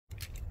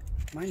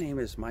My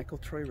name is Michael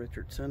Troy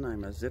Richardson.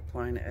 I'm a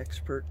zipline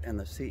expert and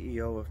the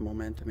CEO of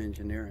Momentum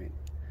Engineering.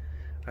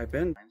 I've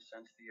been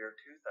since the year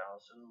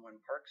 2000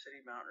 when Park City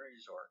Mountain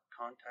Resort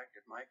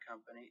contacted my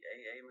company,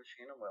 AA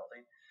Machine and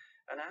Welding,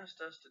 and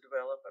asked us to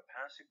develop a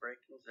passive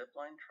braking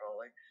zipline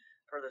trolley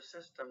for the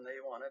system they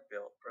wanted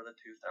built for the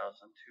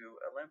 2002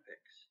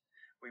 Olympics.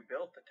 We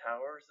built the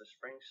towers, the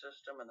spring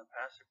system, and the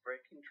passive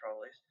braking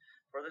trolleys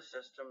for the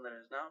system that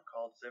is now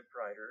called Zip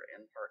Rider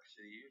in Park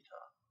City,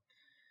 Utah.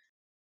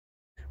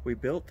 We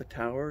built the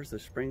towers,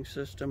 the spring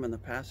system, and the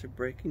passive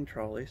braking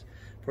trolleys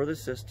for the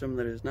system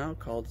that is now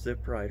called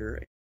Zip Rider.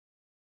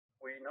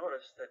 We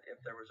noticed that if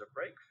there was a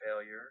brake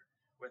failure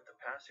with the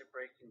passive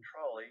braking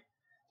trolley,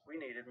 we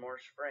needed more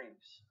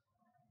springs.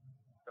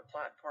 The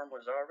platform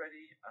was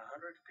already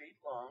 100 feet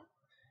long,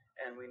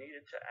 and we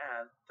needed to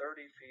add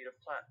 30 feet of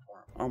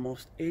platform.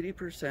 Almost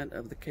 80%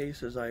 of the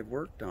cases I've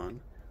worked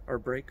on are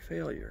brake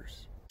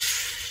failures.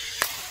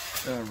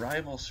 The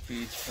arrival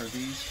speeds for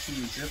these two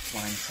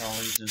zipline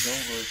trolleys is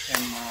over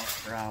 10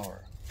 miles per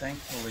hour.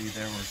 Thankfully,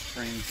 there were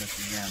springs at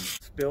the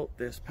end. Built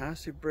this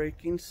passive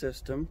braking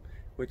system,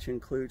 which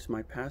includes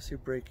my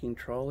passive braking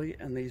trolley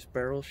and these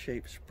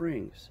barrel-shaped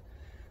springs.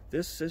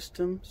 This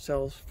system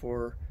sells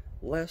for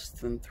less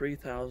than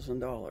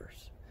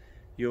 $3,000.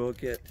 You will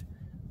get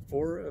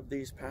 4 of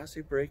these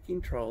passive braking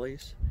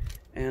trolleys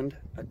and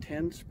a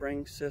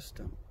 10-spring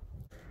system.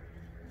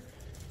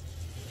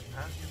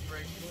 Passive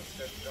braking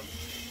system,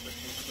 which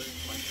includes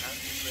my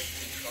passive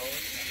braking trolley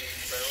and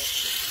these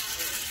barrel-shaped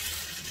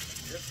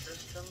springs. This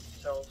system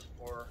sells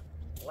for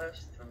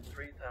less than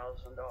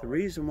 $3,000. The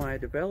reason why I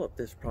developed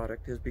this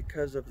product is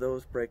because of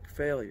those brake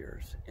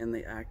failures in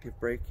the active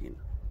braking.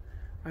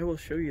 I will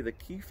show you the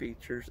key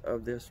features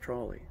of this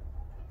trolley.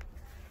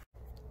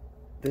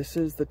 This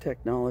is the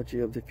technology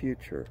of the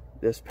future.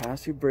 This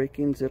passive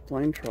braking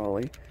zipline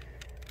trolley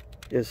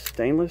is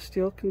stainless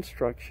steel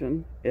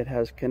construction. It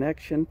has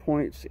connection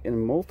points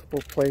in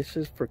multiple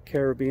places for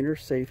carabiner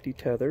safety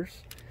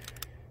tethers.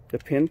 The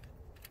pin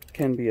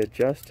can be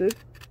adjusted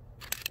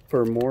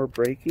for more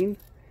braking.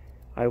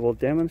 I will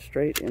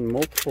demonstrate in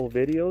multiple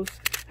videos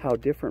how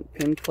different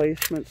pin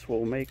placements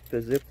will make the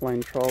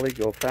zipline trolley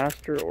go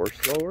faster or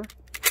slower.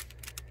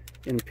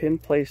 In pin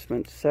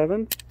placement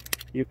 7,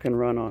 you can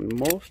run on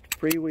most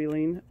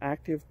freewheeling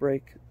active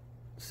brake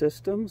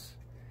systems.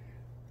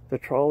 The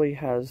trolley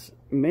has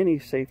many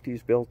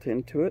safeties built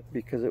into it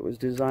because it was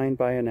designed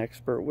by an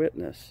expert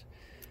witness.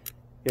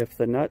 If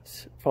the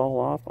nuts fall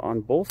off on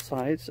both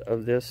sides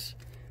of this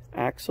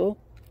axle,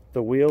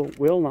 the wheel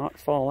will not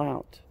fall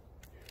out.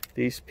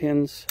 These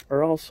pins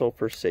are also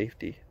for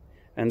safety,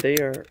 and they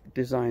are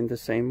designed the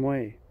same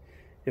way.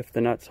 If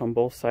the nuts on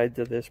both sides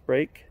of this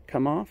brake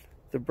come off,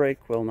 the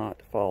brake will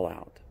not fall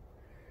out.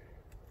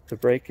 The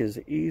brake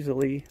is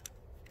easily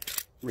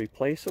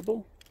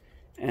replaceable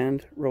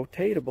and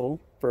rotatable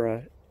for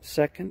a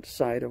second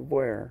side of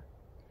wear.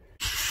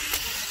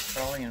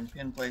 Trolley and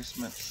pin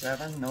placement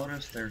 7,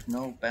 notice there's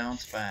no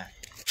bounce back.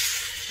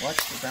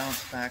 What's the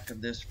bounce back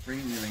of this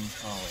freewheeling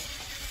trolley?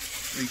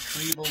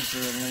 Retrievals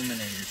are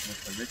eliminated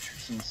with the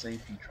Richardson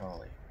Safety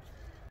Trolley.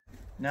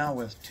 Now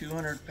with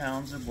 200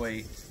 pounds of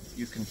weight,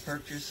 you can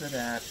purchase it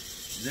at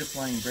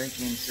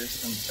ziplinebraking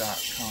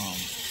systems.com.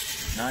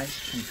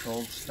 Nice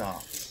controlled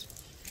stops.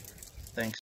 Thanks.